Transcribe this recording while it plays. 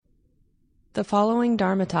The following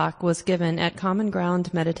Dharma talk was given at Common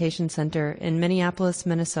Ground Meditation Center in Minneapolis,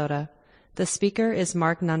 Minnesota. The speaker is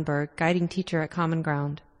Mark Nunberg, guiding teacher at Common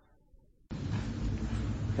Ground.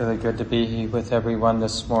 Really good to be with everyone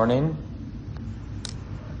this morning.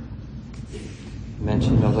 I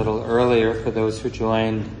mentioned a little earlier, for those who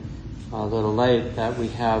joined a little late, that we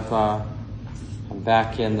have, I'm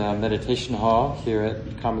back in the meditation hall here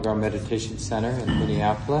at Common Ground Meditation Center in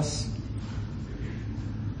Minneapolis.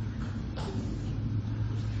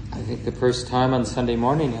 I think the first time on Sunday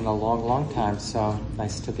morning in a long, long time, so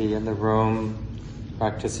nice to be in the room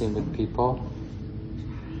practicing with people.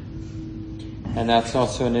 And that's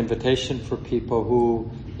also an invitation for people who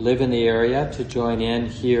live in the area to join in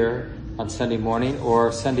here on Sunday morning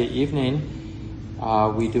or Sunday evening.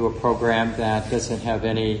 We do a program that doesn't have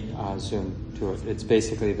any Zoom to it. It's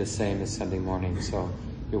basically the same as Sunday morning, so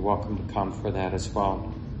you're welcome to come for that as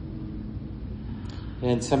well.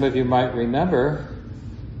 And some of you might remember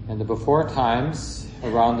in the before times,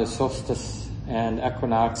 around the solstice and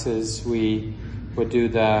equinoxes, we would do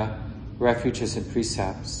the refuges and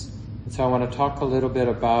precepts. And so I want to talk a little bit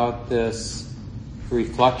about this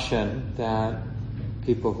reflection that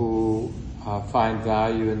people who find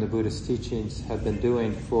value in the Buddhist teachings have been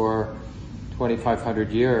doing for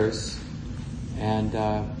 2,500 years. And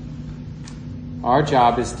our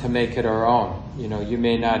job is to make it our own. You know, you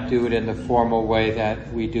may not do it in the formal way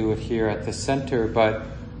that we do it here at the center, but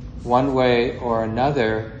one way or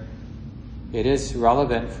another, it is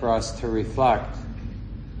relevant for us to reflect,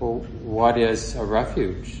 well, what is a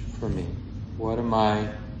refuge for me? What am I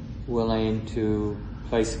willing to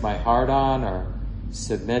place my heart on or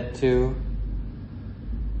submit to?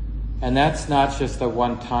 And that's not just a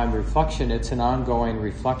one-time reflection, it's an ongoing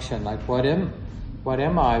reflection. Like, what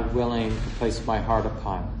am I willing to place my heart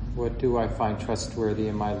upon? What do I find trustworthy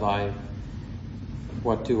in my life?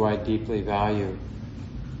 What do I deeply value?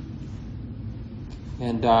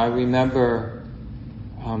 And I remember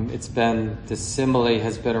this simile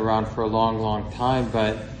has been around for a long, long time,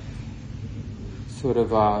 but sort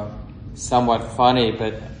of a somewhat funny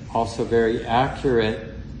but also very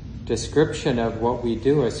accurate description of what we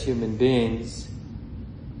do as human beings.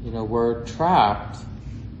 You know, we're trapped,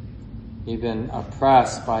 even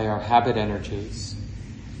oppressed by our habit energies.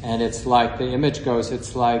 And it's like, the image goes,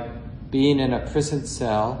 it's like being in a prison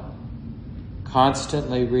cell,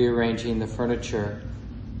 constantly rearranging the furniture,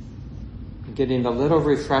 getting a little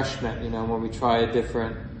refreshment, you know, when we try a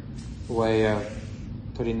different way of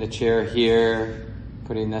putting the chair here,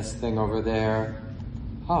 putting this thing over there.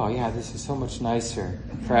 Oh yeah, this is so much nicer,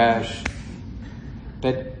 fresh.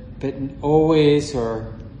 But always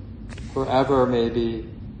or forever maybe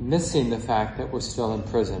missing the fact that we're still in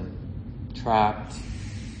prison, trapped.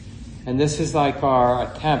 And this is like our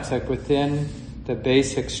attempts, like within the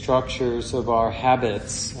basic structures of our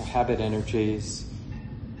habits, our habit energies,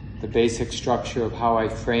 the basic structure of how I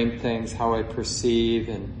frame things, how I perceive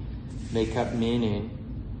and make up meaning.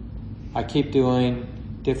 I keep doing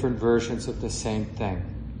different versions of the same thing.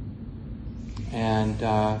 And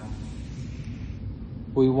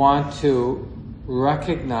we want to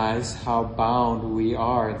recognize how bound we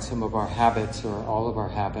are in some of our habits or all of our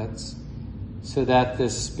habits, so that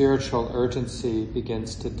this spiritual urgency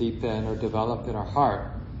begins to deepen or develop in our heart.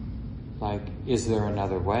 Like, is there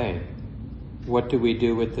another way? What do we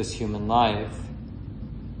do with this human life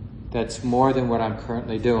that's more than what I'm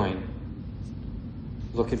currently doing?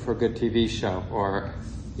 Looking for a good TV show, or,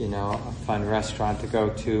 you know, a fun restaurant to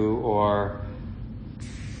go to, or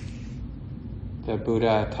the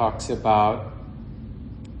Buddha talks about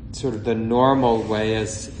sort of the normal way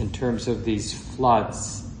as in terms of these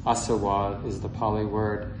floods. Asawa is the Pali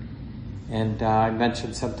word. And I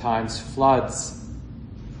mentioned sometimes floods.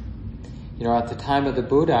 You know, at the time of the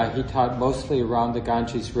Buddha, he taught mostly around the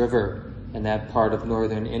Ganges River in that part of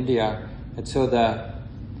northern India. And so the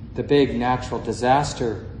big natural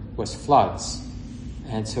disaster was floods.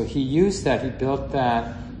 And so he used that, he built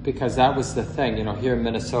that, because that was the thing. You know, here in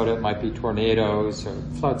Minnesota it might be tornadoes or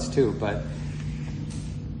floods too, but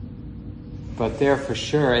there for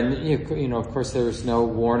sure. And, you know, of course there was no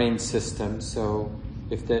warning system, so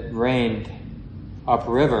if it rained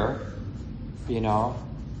upriver, you know,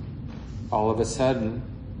 all of a sudden,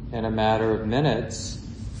 in a matter of minutes,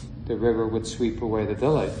 the river would sweep away the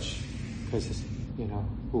village. Because, you know,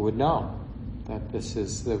 who would know that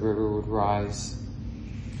the river would rise?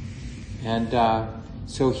 And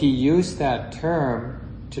so he used that term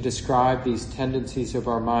to describe these tendencies of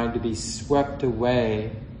our mind to be swept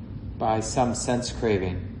away by some sense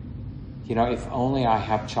craving. You know, if only I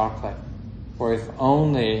have chocolate, or if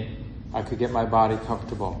only I could get my body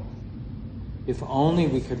comfortable. if only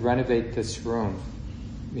we could renovate this room,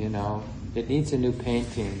 it needs a new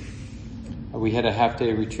painting. We had a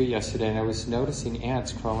half-day retreat yesterday, and I was noticing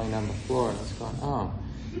ants crawling on the floor, and I was going, oh,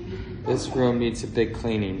 this room needs a big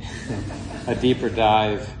cleaning, a deeper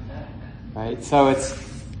dive, right? So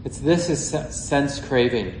this is sense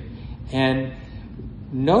craving. And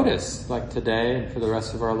notice, like today and for the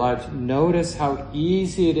rest of our lives, notice how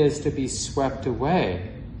easy it is to be swept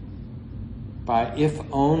away by if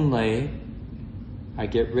only I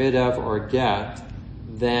get rid of or get,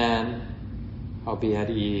 then I'll be at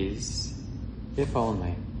ease. If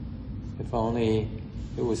only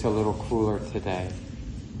it was a little cooler today.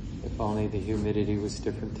 If only the humidity was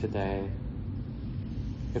different today.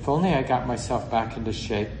 If only I got myself back into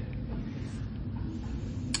shape.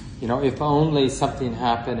 If only something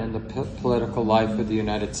happened in the political life of the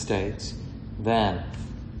United States, then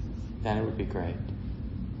it would be great.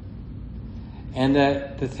 And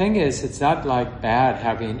the thing is, it's not like bad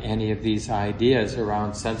having any of these ideas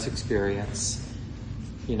around sense experience.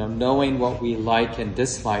 Knowing what we like and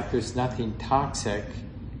dislike, there's nothing toxic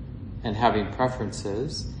in having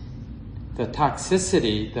preferences. The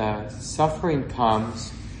toxicity, the suffering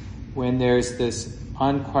comes when there's this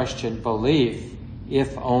unquestioned belief,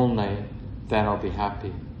 if only, then I'll be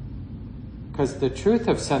happy. Because the truth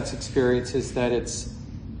of sense experience is that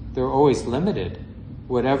they're always limited.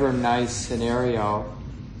 Whatever nice scenario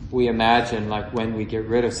we imagine, like when we get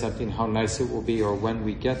rid of something, how nice it will be, or when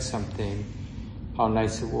we get something, how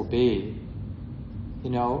nice it will be.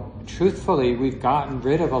 Truthfully, we've gotten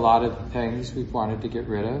rid of a lot of the things we've wanted to get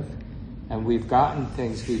rid of, and we've gotten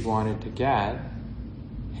things we've wanted to get,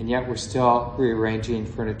 and yet we're still rearranging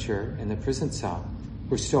furniture in the prison cell.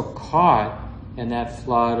 We're still caught in that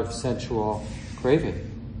flood of sensual craving.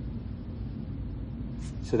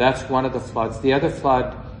 So that's one of the floods. The other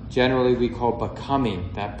flood, generally we call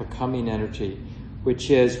becoming, that becoming energy, which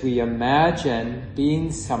is we imagine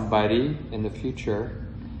being somebody in the future,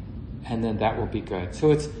 and then that will be good.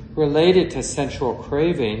 So it's related to sensual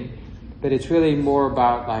craving, but it's really more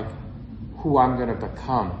about like who I'm going to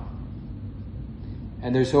become.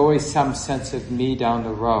 And there's always some sense of me down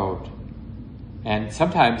the road. And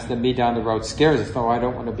sometimes the me down the road scares us. Oh, I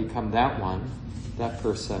don't want to become that one, that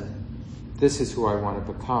person. This is who I want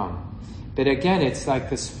to become. But again, it's like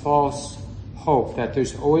this false hope that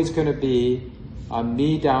there's always going to be a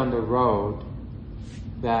me down the road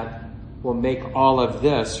that will make all of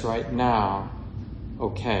this right now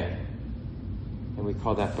okay. And we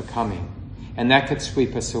call that becoming. And that could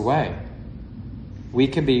sweep us away. We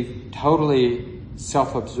can be totally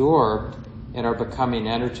self-absorbed in our becoming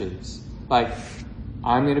energies. Like,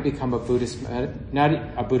 I'm going to become a Buddhist, not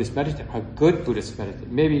a Buddhist meditator, a good Buddhist meditator,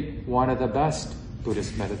 maybe one of the best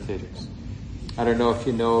Buddhist meditators. I don't know if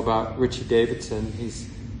you know about Richie Davidson. He's,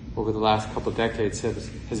 over the last couple of decades,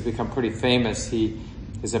 has become pretty famous. He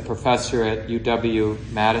is a professor at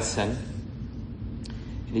UW-Madison.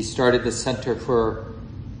 And he started the Center for,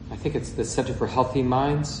 I think it's the Center for Healthy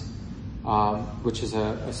Minds, which is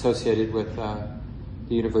associated with the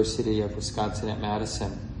University of Wisconsin at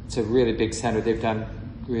Madison. It's a really big center. They've done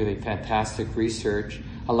really fantastic research.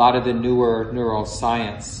 A lot of the newer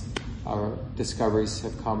neuroscience discoveries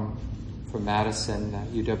have come from Madison,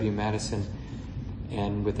 UW-Madison,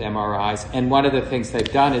 and with MRIs. And one of the things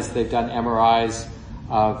they've done is they've done MRIs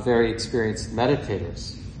of very experienced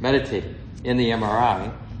meditators, meditating in the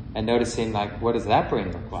MRI, and noticing, like, what does that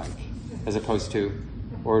brain look like, as opposed to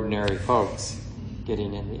ordinary folks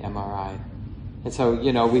getting in the MRI. And so,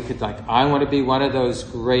 we could I want to be one of those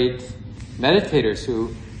great meditators who,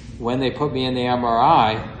 when they put me in the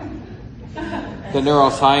MRI, the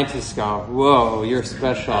neuroscientists go, whoa, you're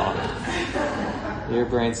special. Your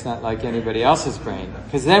brain's not like anybody else's brain.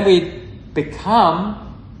 Because then we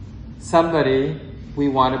become somebody we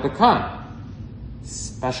want to become.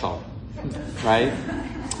 Special. Right?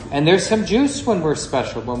 And there's some juice when we're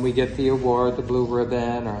special, when we get the award, the blue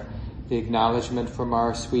ribbon, or the acknowledgement from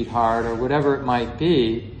our sweetheart, or whatever it might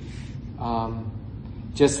be.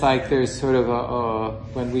 Just like there's sort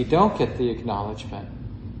of when we don't get the acknowledgement.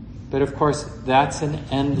 But of course, that's an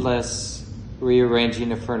endless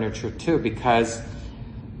rearranging of furniture too, because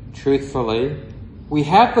truthfully, we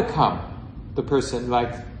have become the person.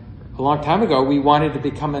 Like a long time ago, we wanted to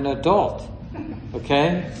become an adult.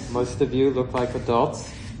 Okay? Most of you look like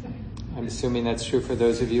adults. I'm assuming that's true for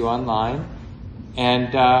those of you online.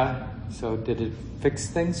 And so did it fix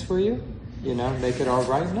things for you? Make it all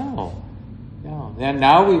right? No. And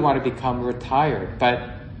now we want to become retired, but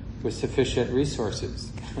with sufficient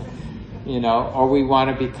resources. Or we want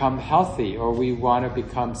to become healthy, or we want to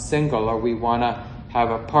become single, or we want to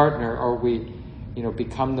have a partner, or we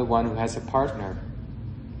become the one who has a partner.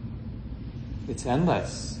 It's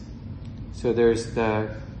endless. So there's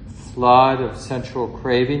the flood of sensual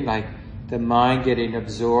craving, like the mind getting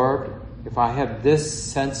absorbed. If I have this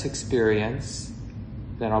sense experience,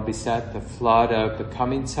 then I'll be set. The flood of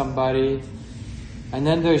becoming somebody. And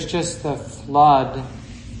then there's just the flood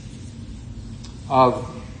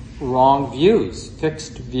of wrong views,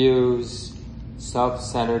 fixed views,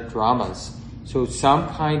 self-centered dramas. So some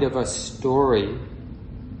kind of a story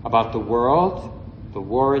about the world, the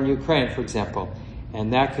war in Ukraine, for example,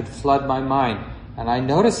 and that could flood my mind. And I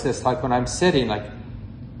notice this, like when I'm sitting, like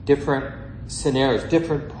different scenarios,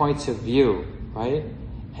 different points of view, right?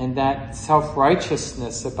 And that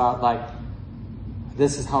self-righteousness about like,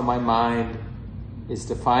 this is how my mind is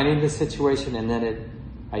defining the situation, and then it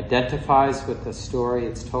identifies with the story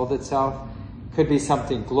it's told itself. Could be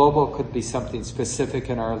something global, could be something specific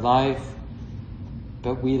in our life.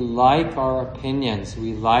 But we like our opinions,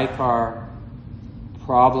 we like our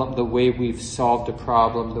problem, the way we've solved a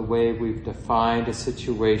problem, the way we've defined a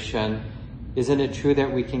situation. Isn't it true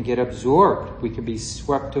that we can get absorbed? We can be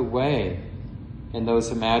swept away in those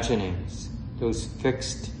imaginings, those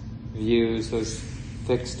fixed views, those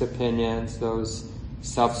fixed opinions, those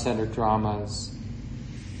self-centered dramas.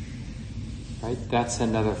 Right? That's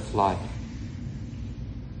another flood.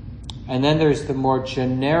 And then there's the more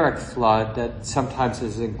generic flood that sometimes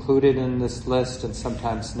is included in this list and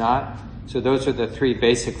sometimes not. So those are the three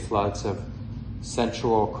basic floods of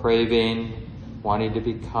sensual craving, wanting to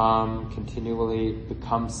continually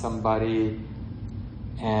become somebody,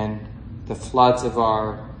 and the floods of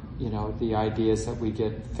our, the ideas that we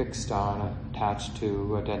get fixed on, attached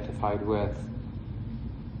to, identified with.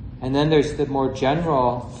 And then there's the more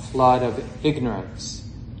general flood of ignorance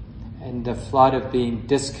and the flood of being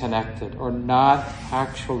disconnected or not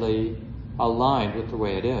actually aligned with the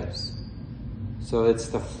way it is. So it's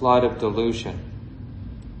the flood of delusion.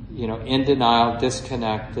 In denial,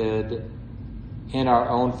 disconnected in our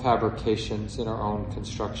own fabrications, in our own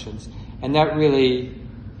constructions. And that really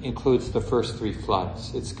includes the first three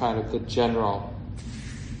floods. It's kind of the general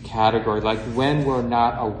category. Like when we're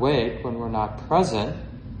not awake, when we're not present,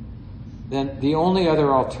 then the only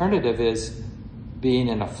other alternative is being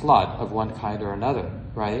in a flood of one kind or another,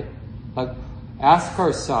 right? Like, ask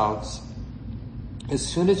ourselves, as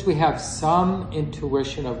soon as we have some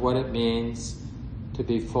intuition of what it means to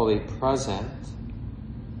be fully present,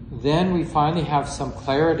 then we finally have some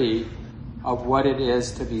clarity of what it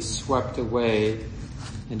is to be swept away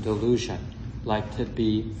in delusion, like to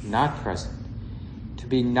be not present. To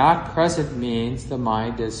be not present means the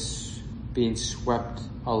mind is being swept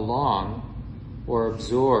along or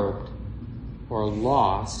absorbed or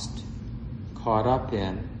lost, caught up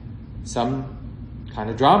in some kind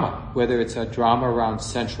of drama, whether it's a drama around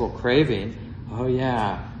sensual craving. Oh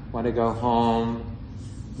yeah, want to go home,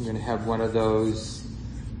 I'm going to have one of those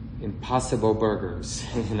impossible burgers,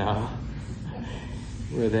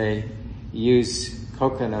 where they use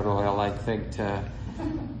coconut oil, I think, to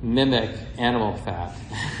mimic animal fat.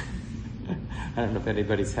 I don't know if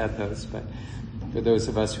anybody's had those, but for those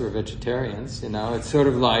of us who are vegetarians, it's sort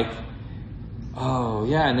of like, oh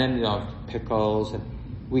yeah, and then pickles, and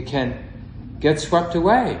we can get swept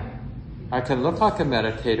away. I can look like a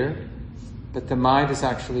meditator, but the mind is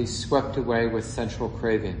actually swept away with sensual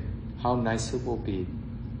craving. How nice it will be,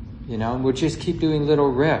 and we'll just keep doing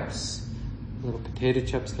little riffs, little potato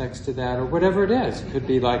chips next to that, or whatever it is. It could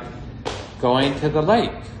be like going to the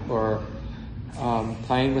lake, or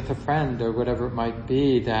playing with a friend, or whatever it might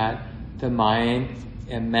be, that the mind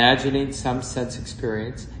imagining some sense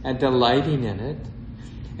experience and delighting in it.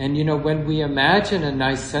 And when we imagine a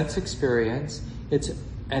nice sense experience, it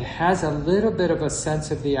has a little bit of a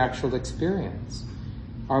sense of the actual experience.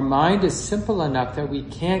 Our mind is simple enough that we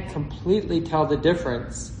can't completely tell the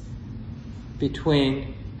difference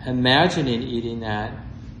between imagining eating that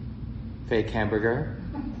fake hamburger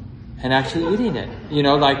and actually eating it.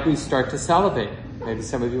 Like we start to salivate. Maybe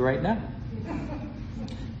some of you right now.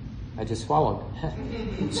 I just swallowed.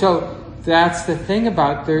 So that's the thing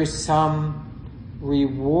about there's some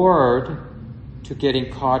reward to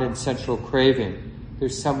getting caught in sensual craving.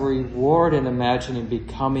 There's some reward in imagining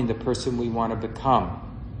becoming the person we want to become.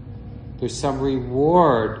 There's some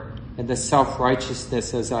reward in the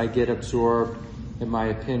self-righteousness as I get absorbed in my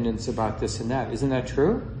opinions about this and that. Isn't that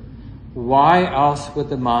true? Why else would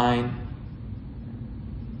the mind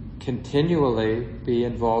continually be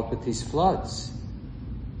involved with these floods?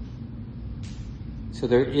 So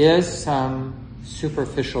there is some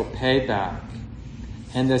superficial payback.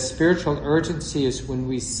 And the spiritual urgency is when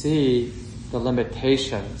we see the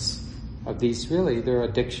limitations of these they're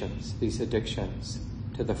addictions, these addictions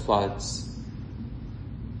to the floods.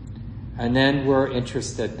 And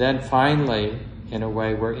then finally, in a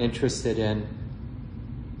way, we're interested in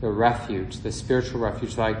the refuge, the spiritual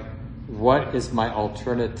refuge, like, what is my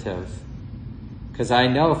alternative? Because I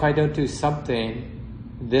know if I don't do something,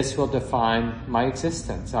 this will define my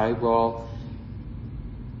existence. I will,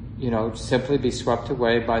 simply be swept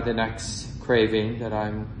away by the next craving that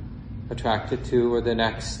I'm attracted to, or the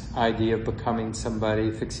next idea of becoming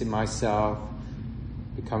somebody, fixing myself,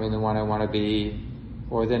 becoming the one I want to be,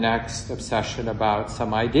 or the next obsession about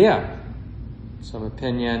some idea, some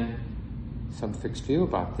opinion, some fixed view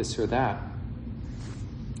about this or that.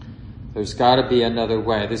 There's got to be another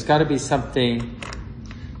way. There's got to be something,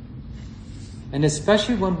 and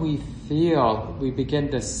especially when we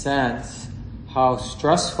begin to sense how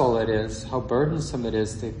stressful it is, how burdensome it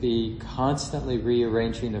is to be constantly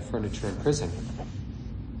rearranging the furniture in prison.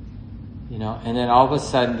 And then all of a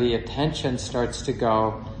sudden the attention starts to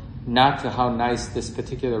go not to how nice this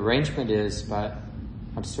particular arrangement is, but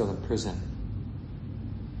I'm still in prison.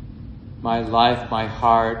 My life, my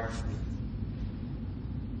heart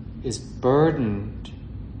is burdened,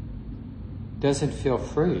 doesn't feel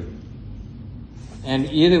free. And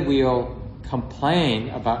either we'll complain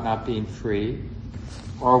about not being free,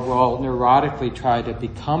 or we'll neurotically try to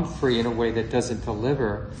become free in a way that doesn't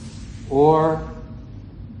deliver, or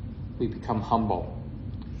we become humble.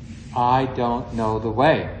 I don't know the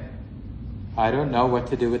way. I don't know what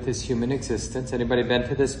to do with this human existence. Anybody been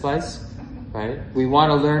to this place? Right? We want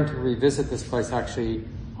to learn to revisit this place actually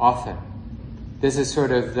often. This is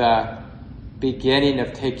sort of the beginning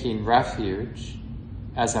of taking refuge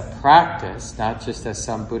as a practice, not just as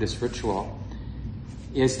some Buddhist ritual,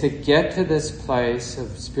 is to get to this place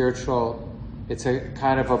of it's a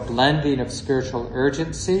kind of a blending of spiritual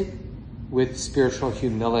urgency with spiritual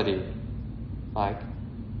humility. Like,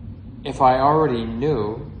 if I already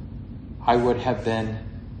knew, I would have been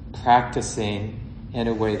practicing in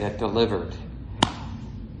a way that delivered.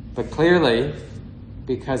 But clearly,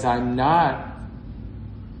 because I'm not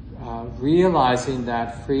realizing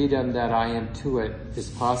that freedom that I intuit is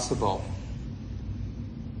possible,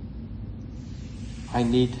 I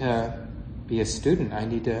need to be a student. I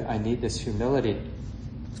need this humility.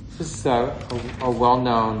 This is a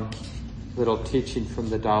well-known little teaching from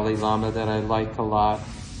the Dalai Lama that I like a lot.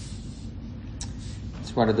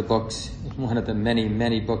 It's one of the books, one of the many,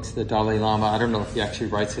 many books of the Dalai Lama. I don't know if he actually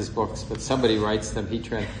writes his books, but somebody writes them.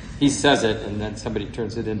 He says it, and then somebody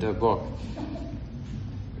turns it into a book.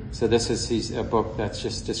 So he's a book that's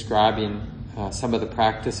just describing some of the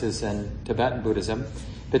practices in Tibetan Buddhism.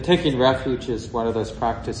 But taking refuge is one of those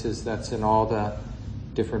practices that's in all the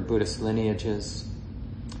different Buddhist lineages,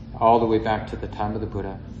 all the way back to the time of the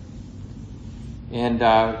Buddha. And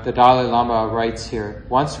the Dalai Lama writes here,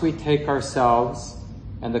 once we take ourselves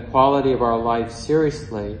and the quality of our life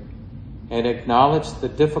seriously and acknowledge the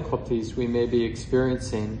difficulties we may be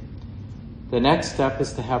experiencing, the next step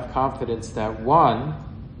is to have confidence that, one,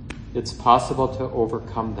 it's possible to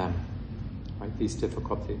overcome them, right, these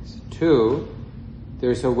difficulties. Two,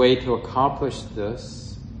 there's a way to accomplish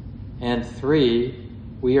this. And three,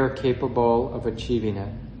 we are capable of achieving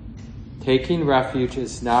it. Taking refuge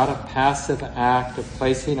is not a passive act of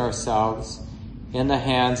placing ourselves in the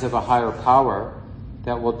hands of a higher power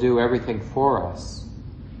that will do everything for us,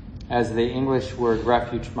 as the English word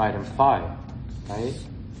refuge might imply, right?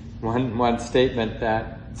 One statement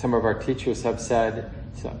that some of our teachers have said,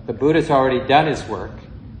 so the Buddha's already done his work,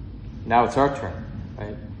 now it's our turn,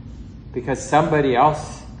 right? Because somebody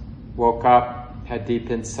else woke up, had deep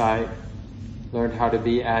insight, learned how to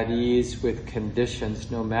be at ease with conditions,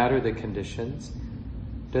 no matter the conditions,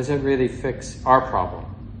 doesn't really fix our problem.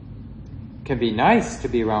 It can be nice to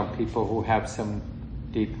be around people who have some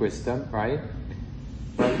deep wisdom, right?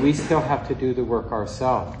 But we still have to do the work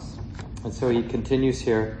ourselves. And so he continues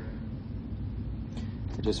here.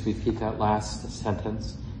 I'll just repeat that last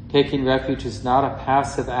sentence. Taking refuge is not a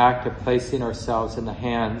passive act of placing ourselves in the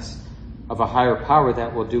hands of a higher power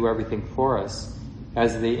that will do everything for us,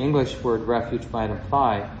 as the English word refuge might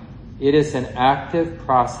imply. It is an active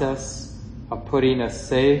process of putting a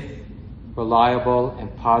safe, reliable,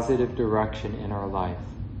 and positive direction in our life.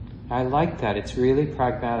 I like that. It's really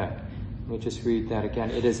pragmatic. Let me just read that again.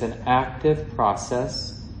 It is an active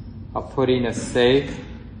process of putting a safe,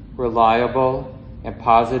 reliable, and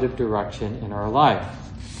positive direction in our life.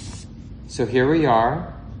 So here we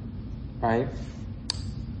are, right?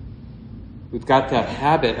 We've got that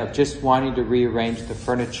habit of just wanting to rearrange the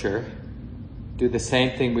furniture, do the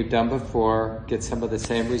same thing we've done before, get some of the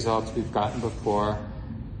same results we've gotten before.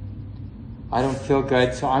 I don't feel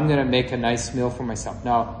good, so I'm going to make a nice meal for myself.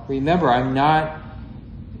 Now, remember, I'm not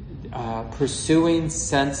pursuing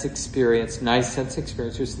sense experience, nice sense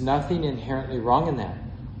experience. There's nothing inherently wrong in that.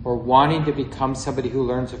 Or wanting to become somebody who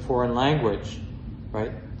learns a foreign language,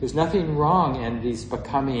 right? There's nothing wrong in these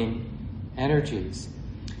becoming energies.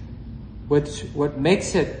 What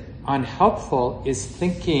makes it unhelpful is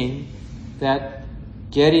thinking that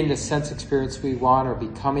getting the sense experience we want or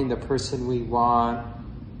becoming the person we want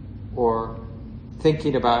or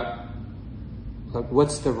thinking about like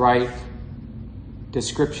what's the right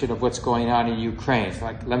description of what's going on in Ukraine.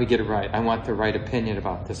 Like, let me get it right. I want the right opinion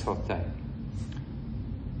about this whole thing.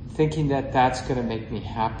 Thinking that that's going to make me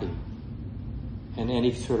happy in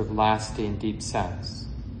any sort of lasting, deep sense.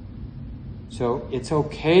 So it's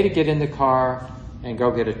okay to get in the car and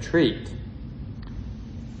go get a treat.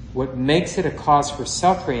 What makes it a cause for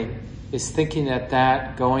suffering is thinking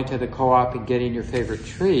that going to the co-op and getting your favorite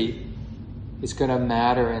treat is going to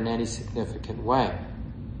matter in any significant way.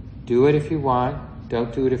 Do it if you want,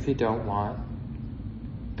 don't do it if you don't want.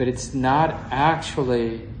 But it's not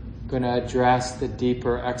actually going to address the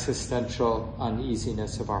deeper existential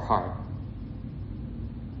uneasiness of our heart.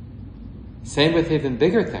 Same with even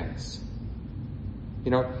bigger things.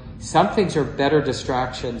 Some things are better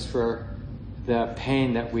distractions for the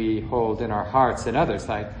pain that we hold in our hearts than others,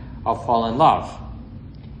 like I'll fall in love.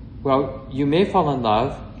 Well, you may fall in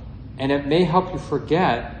love, and it may help you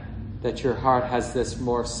forget that your heart has this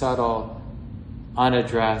more subtle,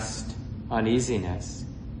 unaddressed uneasiness,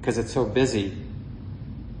 because it's so busy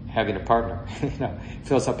having a partner. It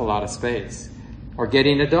fills up a lot of space. Or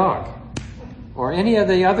getting a dog. Or any of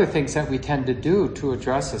the other things that we tend to do to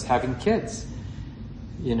address this, having kids.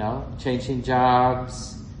 Changing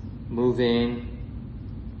jobs, moving.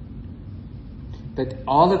 But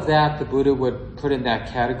all of that, the Buddha would put in that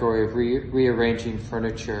category of rearranging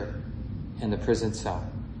furniture in the prison cell.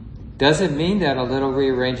 Doesn't mean that a little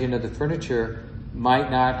rearranging of the furniture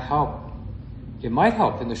might not help. It might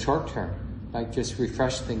help in the short term, like just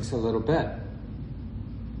refresh things a little bit.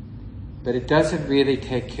 But it doesn't really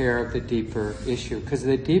take care of the deeper issue, because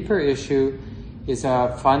the deeper issue is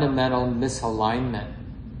a fundamental misalignment.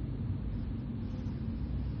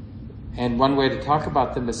 And one way to talk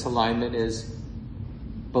about the misalignment is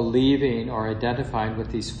believing or identifying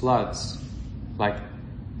with these floods, like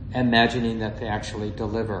imagining that they actually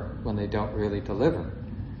deliver when they don't really deliver.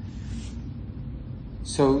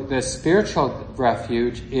 So the spiritual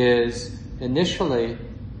refuge is initially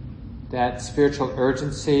that spiritual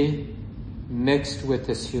urgency mixed with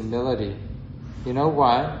this humility. You know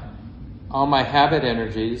what? All my habit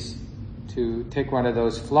energies, to take one of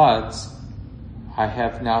those floods, I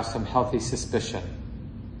have now some healthy suspicion.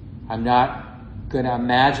 I'm not going to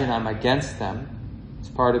imagine I'm against them. It's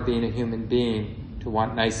part of being a human being to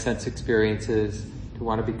want nice sense experiences, to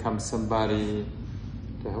want to become somebody,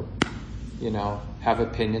 to, have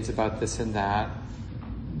opinions about this and that.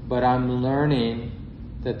 But I'm learning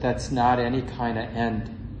that that's not any kind of end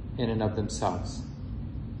in and of themselves.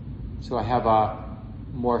 So I have a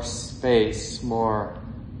more space, more,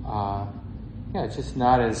 just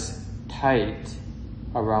not as tight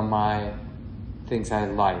around my things I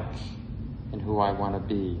like and who I want to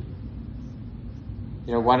be.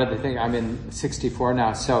 One of the things, I'm in 64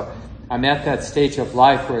 now, so I'm at that stage of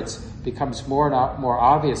life where it becomes more and more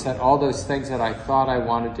obvious that all those things that I thought I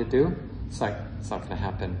wanted to do, it's not going to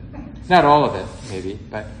happen. Not all of it, maybe,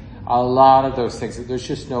 but a lot of those things. There's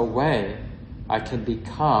just no way I can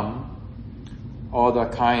become all the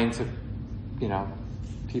kinds of,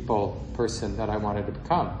 person that I wanted to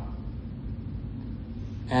become.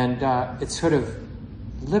 And it's sort of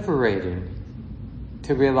liberating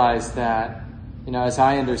to realize that, as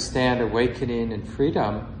I understand awakening and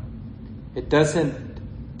freedom, it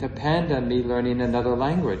doesn't depend on me learning another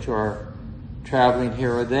language or traveling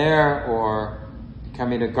here or there or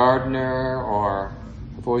becoming a gardener, or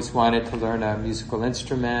I've always wanted to learn a musical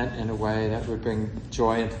instrument in a way that would bring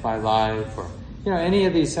joy into my life, or, any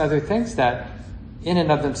of these other things that in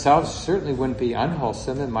and of themselves certainly wouldn't be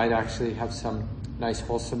unwholesome and might actually have some nice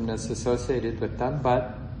wholesomeness associated with them,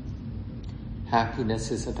 but happiness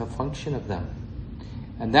isn't a function of them.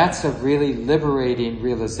 And that's a really liberating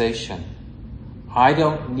realization. I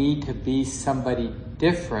don't need to be somebody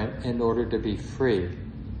different in order to be free.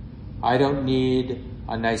 I don't need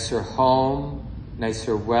a nicer home,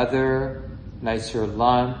 nicer weather, nicer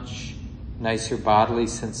lunch, nicer bodily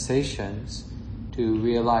sensations to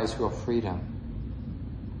realize real freedom.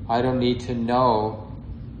 I don't need to know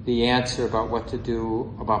the answer about what to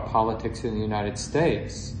do about politics in the United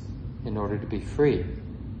States in order to be free.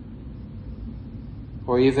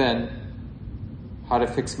 Or even how to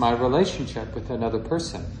fix my relationship with another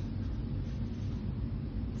person.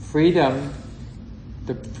 Freedom,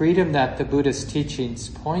 the freedom that the Buddha's teachings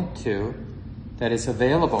point to, that is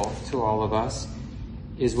available to all of us,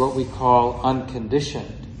 is what we call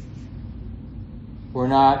unconditioned. We're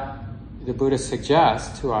not, the Buddha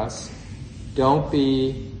suggests to us, don't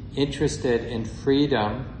be interested in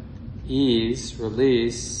freedom, ease,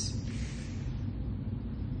 release,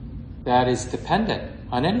 that is dependent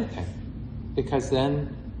on anything. Because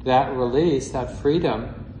then that release, that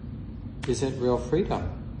freedom, isn't real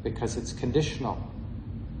freedom, because it's conditional.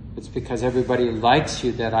 It's because everybody likes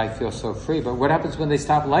you that I feel so free. But what happens when they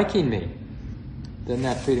stop liking me? Then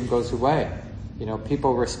that freedom goes away.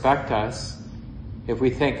 People respect us. If we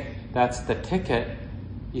think that's the ticket,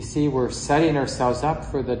 you see, we're setting ourselves up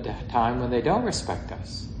for the time when they don't respect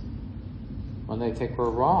us, when they think we're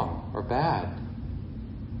wrong or bad.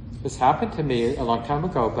 This happened to me a long time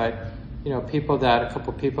ago, but a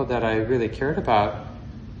couple people that I really cared about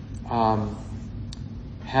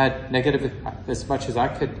had negative, as much as I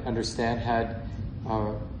could understand, had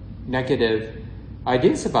negative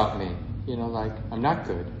ideas about me, like I'm not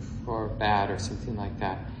good or bad or something like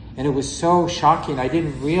that. And it was so shocking. I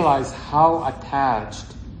didn't realize how attached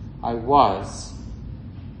I was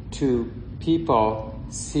to people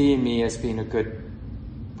seeing me as being a good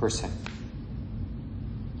person.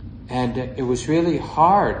 And it was really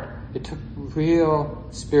hard. It took real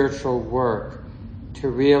spiritual work to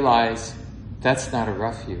realize that's not a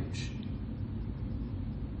refuge.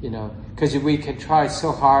 Because we can try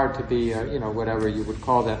so hard to be, whatever you would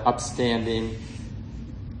call that upstanding,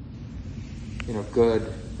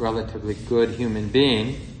 good, relatively good human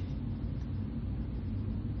being.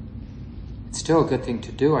 It's still a good thing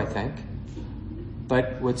to do, I think.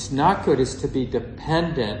 But what's not good is to be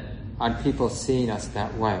dependent on people seeing us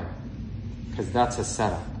that way, because that's a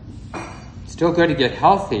setup. Still good to get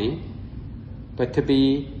healthy, but to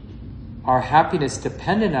be our happiness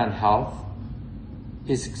dependent on health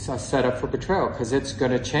is a setup for betrayal, because it's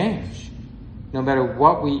going to change. No matter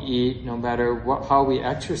what we eat, no matter how we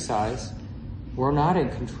exercise, we're not in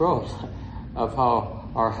control of how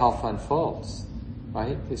our health unfolds,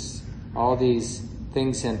 right? There's all these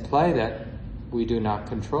things in play that we do not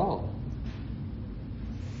control.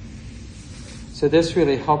 So this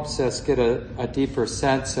really helps us get a deeper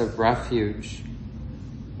sense of refuge.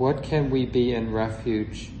 What can we be in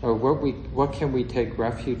refuge, or what can we take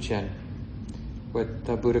refuge in? What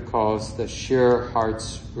the Buddha calls the sheer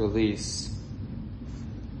heart's release.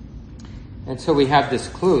 And so we have this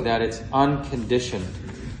clue that it's unconditioned.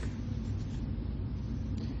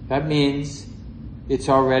 That means it's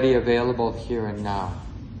already available here and now.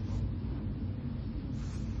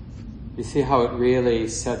 You see how it really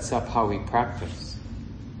sets up how we practice.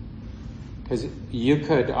 Because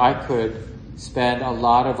I could spend a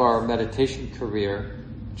lot of our meditation career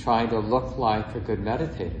trying to look like a good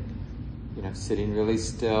meditator. Sitting really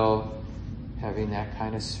still, having that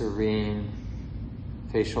kind of serene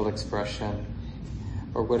facial expression,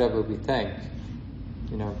 or whatever we think.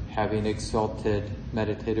 Having exalted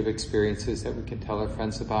meditative experiences that we can tell our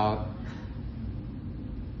friends about.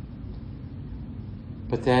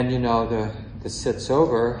 But then, the sit's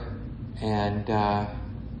over, and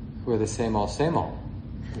we're the same old,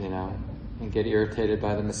 and get irritated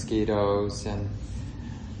by the mosquitoes, and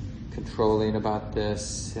controlling about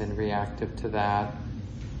this, and reactive to that.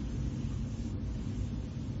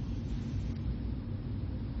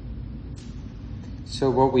 So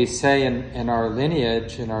what we say in our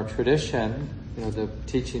lineage, in our tradition, the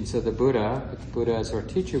teachings of the Buddha, with the Buddha as our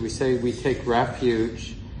teacher, we say we take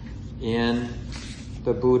refuge in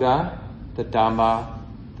the Buddha, the Dhamma,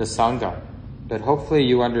 the Sangha. But hopefully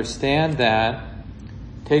you understand that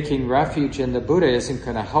taking refuge in the Buddha isn't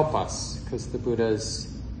going to help us, because the Buddha's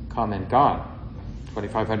come and gone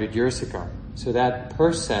 2,500 years ago. So that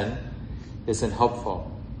person isn't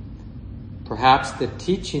helpful. Perhaps the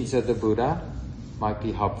teachings of the Buddha might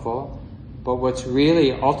be helpful, but what's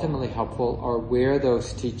really ultimately helpful are where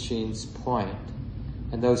those teachings point.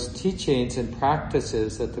 And those teachings and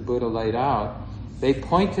practices that the Buddha laid out, they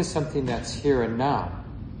point to something that's here and now.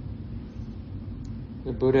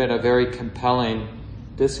 The Buddha, in a very compelling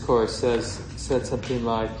discourse, said something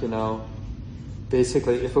like,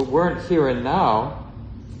 basically, if it weren't here and now,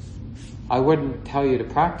 I wouldn't tell you to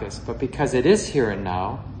practice. But because it is here and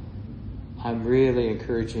now, I'm really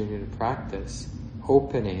encouraging you to practice,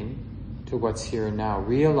 opening to what's here and now,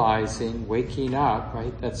 realizing, waking up,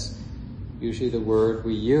 right? That's usually the word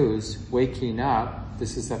we use, waking up.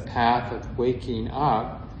 This is a path of waking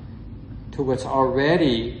up to what's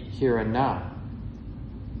already here and now.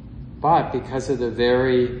 But because of the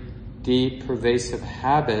very deep, pervasive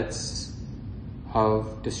habits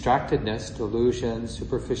of distractedness, delusion,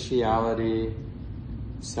 superficiality,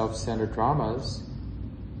 self-centered dramas,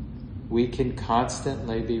 we can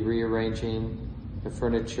constantly be rearranging the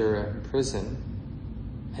furniture in prison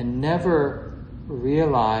and never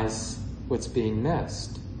realize what's being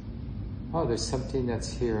missed. Oh, there's something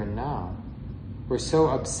that's here and now. We're so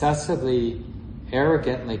obsessively,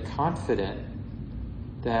 arrogantly confident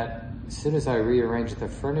that as soon as I rearrange the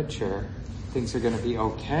furniture, things are going to be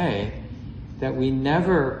okay, that we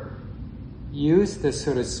never use this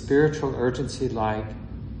sort of spiritual urgency like,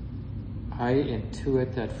 I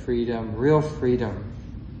intuit that freedom, real freedom,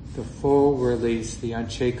 the full release, the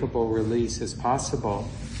unshakable release is possible.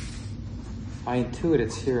 I intuit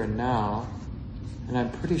it's here and now, and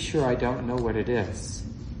I'm pretty sure I don't know what it is.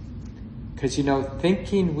 Because,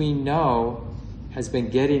 thinking we know has been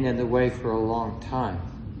getting in the way for a long time.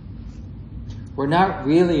 We're not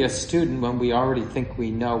really a student when we already think we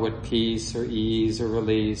know what peace or ease or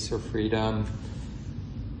release or freedom,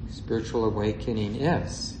 spiritual awakening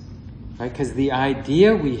is. Right? Because the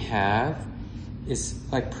idea we have is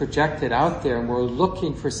like projected out there, and we're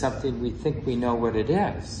looking for something we think we know what it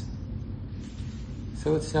is.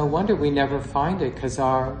 So it's no wonder we never find it, because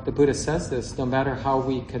the Buddha says this, no matter how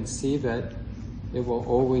we conceive it, it will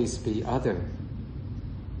always be other.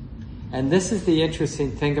 And this is the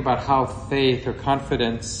interesting thing about how faith or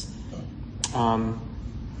confidence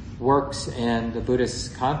works in the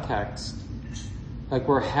Buddhist context. Like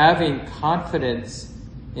we're having confidence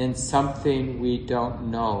in something we don't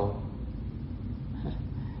know.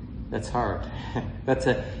 That's hard.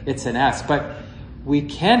 It's an ask. But we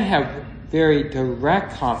can have very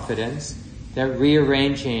direct confidence that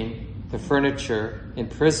rearranging the furniture in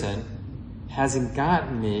prison hasn't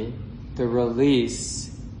gotten me the release,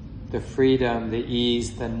 the freedom, the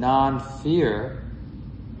ease, the non-fear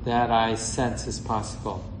that I sense is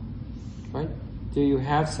possible. Right? Do you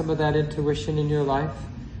have some of that intuition in your life?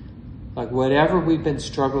 Like whatever we've been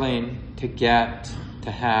struggling to get,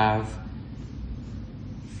 to have,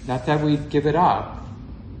 not that we give it up.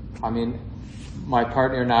 I mean, my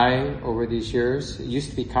partner and I, over these years, it used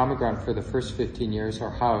to be Common Ground for the first 15 years, our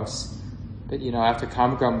house. But, after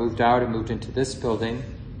Common Ground moved out and moved into this building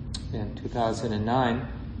in 2009,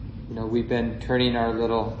 we've been turning our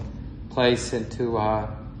little place into a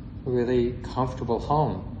really comfortable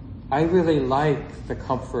home. I really like the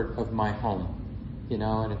comfort of my home,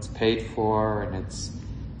 and it's paid for, and it's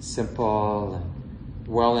simple, and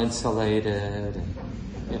well insulated,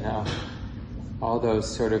 and, all those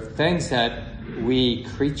sort of things that we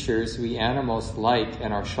creatures, we animals like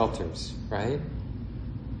in our shelters, right?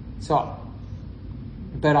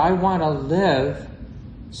 But I want to live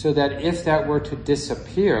so that if that were to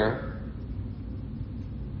disappear,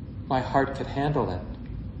 my heart could handle it.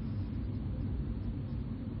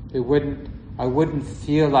 I wouldn't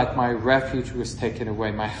feel like my refuge was taken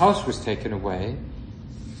away. My house was taken away,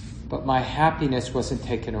 but my happiness wasn't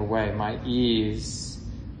taken away. My ease,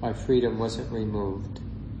 my freedom wasn't removed.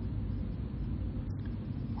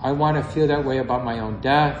 I want to feel that way about my own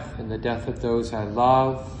death and the death of those I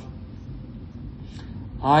love.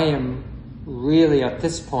 I am really at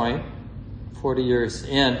this point, 40 years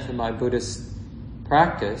into my Buddhist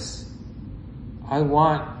practice, I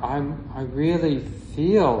really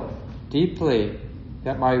feel deeply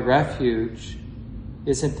that my refuge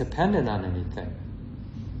isn't dependent on anything.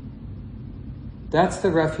 That's the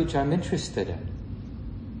refuge I'm interested in.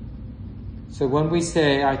 So when we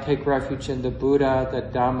say, I take refuge in the Buddha, the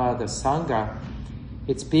Dhamma, the Sangha,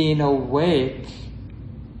 it's being awake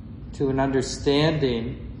to an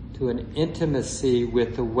understanding, to an intimacy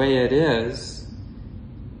with the way it is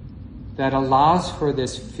that allows for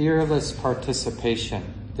this fearless participation,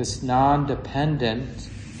 this non-dependent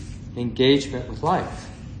engagement with life.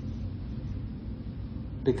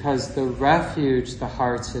 Because the refuge the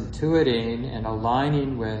heart's intuiting and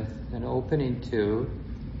aligning with and opening to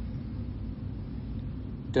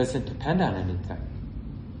doesn't depend on anything.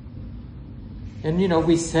 And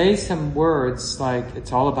we say some words like,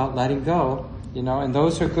 it's all about letting go, and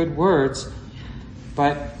those are good words,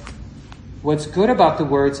 but what's good about the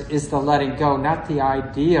words is the letting go, not the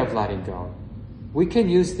idea of letting go. We can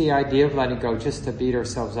use the idea of letting go just to beat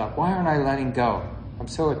ourselves up. Why aren't I letting go? I'm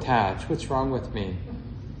so attached. What's wrong with me?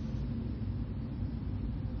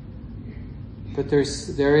 But there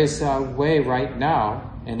is a way right now,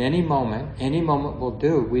 and any moment will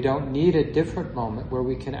do. We don't need a different moment where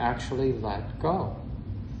we can actually let go.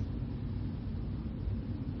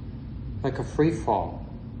 Like a free fall.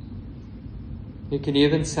 You can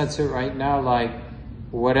even sense it right now, like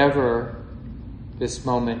whatever this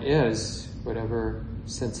moment is, whatever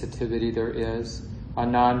sensitivity there is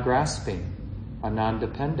on non-grasping, on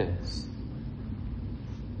non-dependence.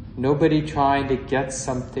 Nobody trying to get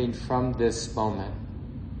something from this moment.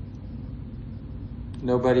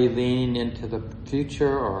 Nobody leaning into the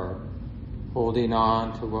future or holding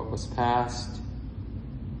on to what was past.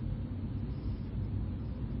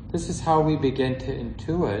 This is how we begin to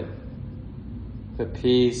intuit the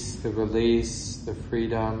peace, the release, the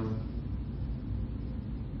freedom,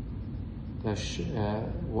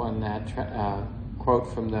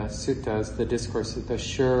 quote from the suttas, the discourses, the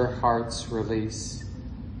sure heart's release.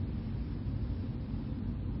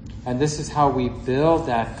 And this is how we build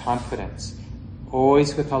that confidence,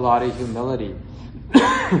 always with a lot of humility,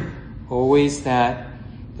 always the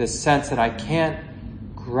sense that I can't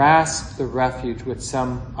grasp the refuge with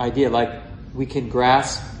some idea, like we can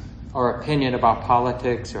grasp our opinion about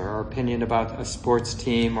politics or our opinion about a sports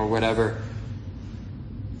team or whatever,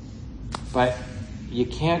 but you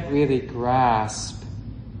can't really grasp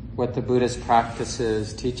what the Buddha's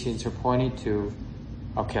practices, teachings are pointing to.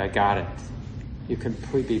 Okay, I got it. You can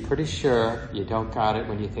be pretty sure you don't got it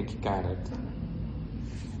when you think you got it.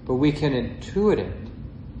 But we can intuit it.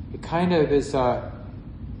 It kind of is a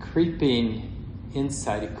creeping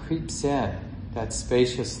insight. It creeps in, that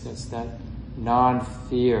spaciousness, that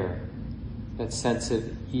non-fear, that sense of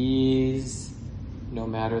ease no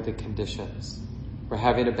matter the conditions. We're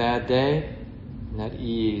having a bad day, and that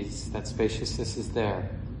ease, that spaciousness is there.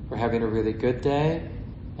 We're having a really good day,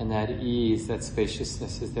 and that ease, that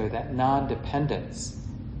spaciousness is there. That non-dependence,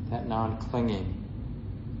 that non-clinging,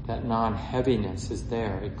 that non-heaviness is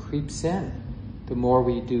there. It creeps in the more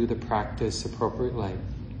we do the practice appropriately.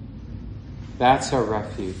 That's our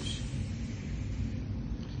refuge.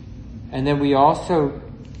 And then we also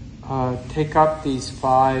take up these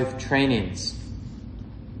 5 trainings.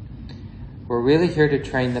 We're really here to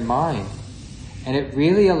train the mind. And it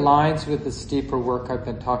really aligns with the steeper work I've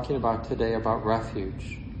been talking about today about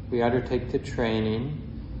refuge. We undertake the training.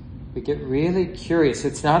 We get really curious.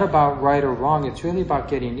 It's not about right or wrong. It's really about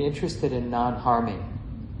getting interested in non-harming.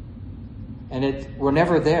 And we're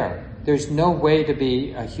never there. There's no way to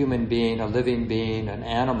be a human being, a living being, an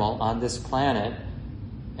animal on this planet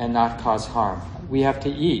and not cause harm. We have to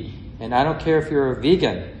eat. And I don't care if you're a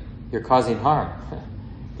vegan, you're causing harm.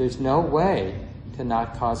 There's no way to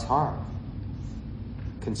not cause harm.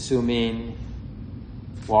 Consuming,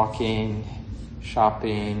 walking,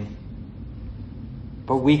 shopping.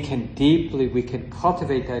 But we can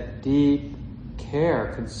cultivate that deep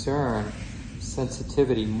care, concern,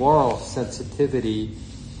 sensitivity, moral sensitivity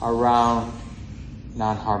around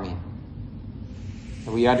non-harming.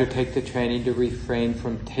 And we undertake the training to refrain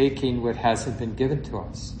from taking what hasn't been given to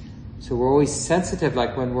us. So we're always sensitive,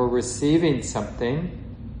 like when we're receiving something,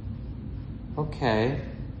 okay,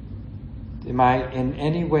 am I in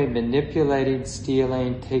any way manipulating,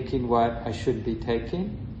 stealing, taking what I shouldn't be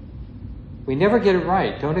taking? We never get it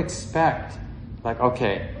right. Don't expect, like,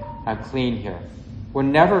 okay, I'm clean here. We're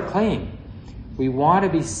never clean. We want to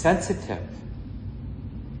be sensitive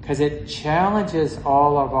because it challenges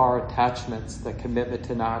all of our attachments, the commitment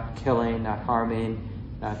to not killing, not harming,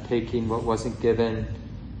 not taking what wasn't given,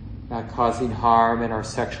 not causing harm in our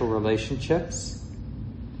sexual relationships.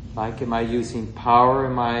 Like, am I using power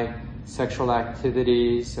in my sexual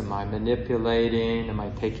activities? Am I manipulating? Am I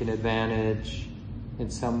taking advantage in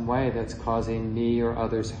some way that's causing me or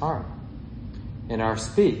others harm? In our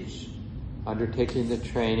speech, undertaking the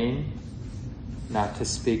training not to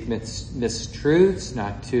speak mistruths,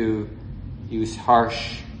 not to use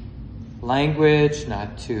harsh language,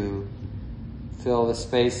 not to fill the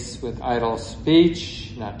space with idle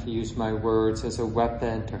speech, not to use my words as a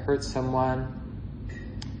weapon to hurt someone.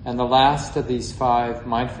 And the last of these 5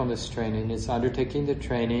 mindfulness training is undertaking the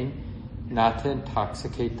training not to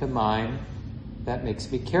intoxicate the mind that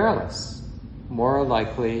makes me careless, more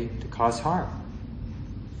likely to cause harm.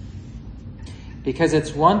 Because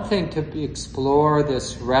it's one thing to explore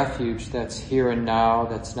this refuge that's here and now,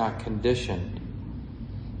 that's not conditioned.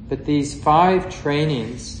 But these 5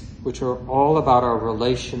 trainings, which are all about our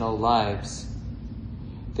relational lives,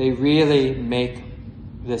 they really make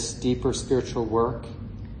this deeper spiritual work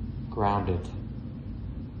grounded.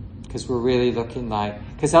 Because we're really looking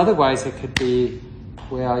because otherwise it could be,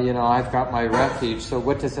 well, I've got my refuge, so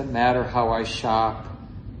what does it matter how I shop,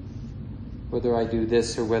 whether I do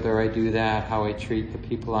this or whether I do that, how I treat the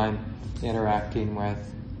people I'm interacting with.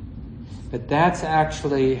 But that's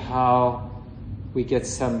actually how we get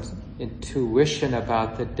some intuition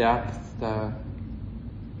about the depth,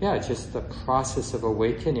 just the process of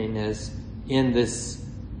awakening is in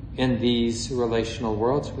these relational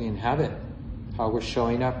worlds we inhabit, how we're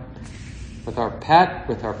showing up with our pet,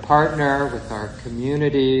 with our partner, with our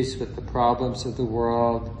communities, with the problems of the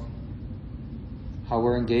world, how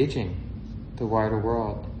we're engaging the wider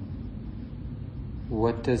world.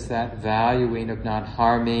 What does that valuing of not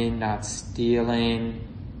harming, not stealing,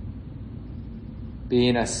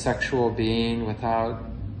 being a sexual being without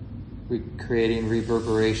creating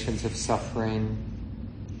reverberations of suffering,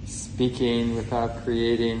 speaking without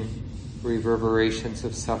creating reverberations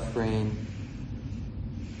of suffering,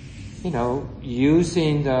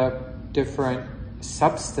 using the different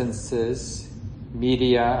substances,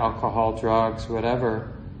 media, alcohol, drugs,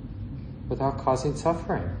 whatever, without causing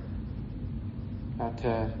suffering. Not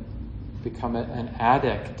to become an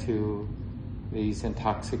addict to these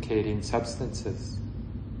intoxicating substances.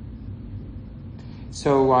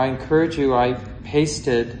 So I encourage you, I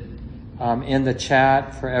pasted in the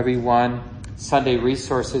chat for everyone Sunday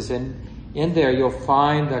resources, and in there you'll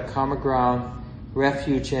find the Common Ground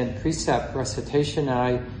Refuge and Precept recitation, and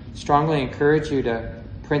I strongly encourage you to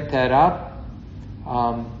print that up.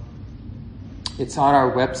 It's on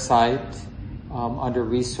our website under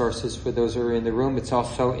resources for those who are in the room. It's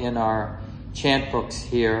also in our chant books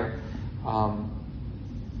here.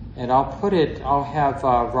 And I'll have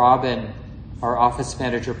Robin, our office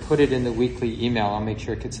manager, put it in the weekly email. I'll make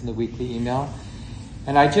sure it gets in the weekly email.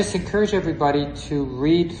 And I just encourage everybody to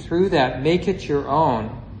read through that, make it your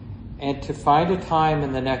own, and to find a time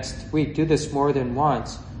in the next week, do this more than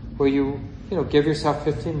once, where you give yourself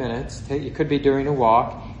 15 minutes. It could be during a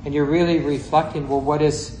walk, and you're really reflecting, well, what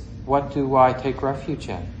do I take refuge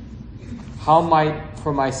in? How might,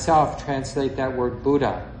 for myself, translate that word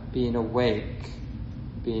Buddha, being awake,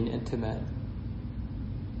 being intimate?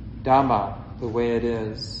 Dhamma, the way it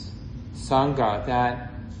is. Sangha,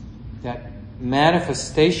 that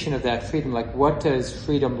manifestation of that freedom, like what does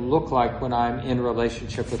freedom look like when I'm in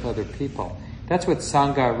relationship with other people? That's what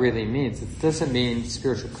Sangha really means. It doesn't mean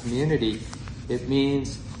spiritual community. It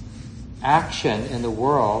means action in the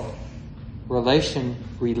world, relating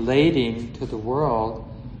to the world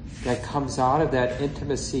that comes out of that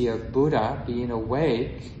intimacy of Buddha, being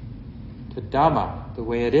awake, to Dhamma, the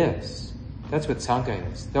way it is. That's what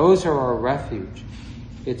Sangha is. Those are our refuge.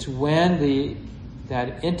 It's when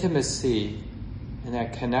that intimacy and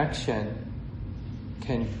that connection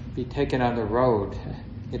can be taken on the road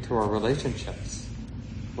into our relationships.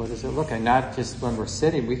 What does it look like? Not just when we're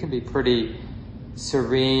sitting. We can be pretty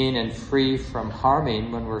serene and free from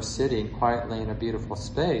harming when we're sitting quietly in a beautiful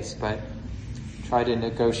space, but try to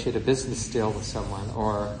negotiate a business deal with someone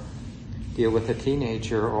or deal with a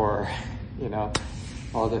teenager or,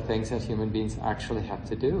 all the things that human beings actually have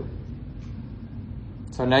to do.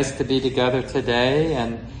 So nice to be together today,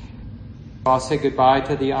 and I'll say goodbye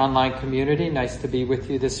to the online community. Nice to be with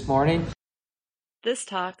you this morning. This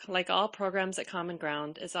talk, like all programs at Common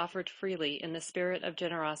Ground, is offered freely in the spirit of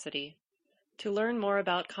generosity. To learn more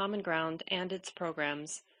about Common Ground and its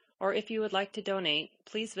programs, or if you would like to donate,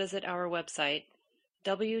 please visit our website,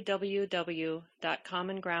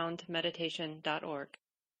 www.commongroundmeditation.org.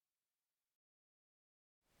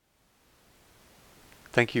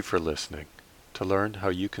 Thank you for listening. To learn how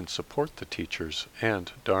you can support the teachers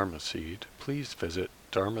and Dharma Seed, please visit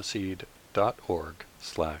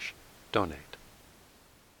dharmaseed.org/donate.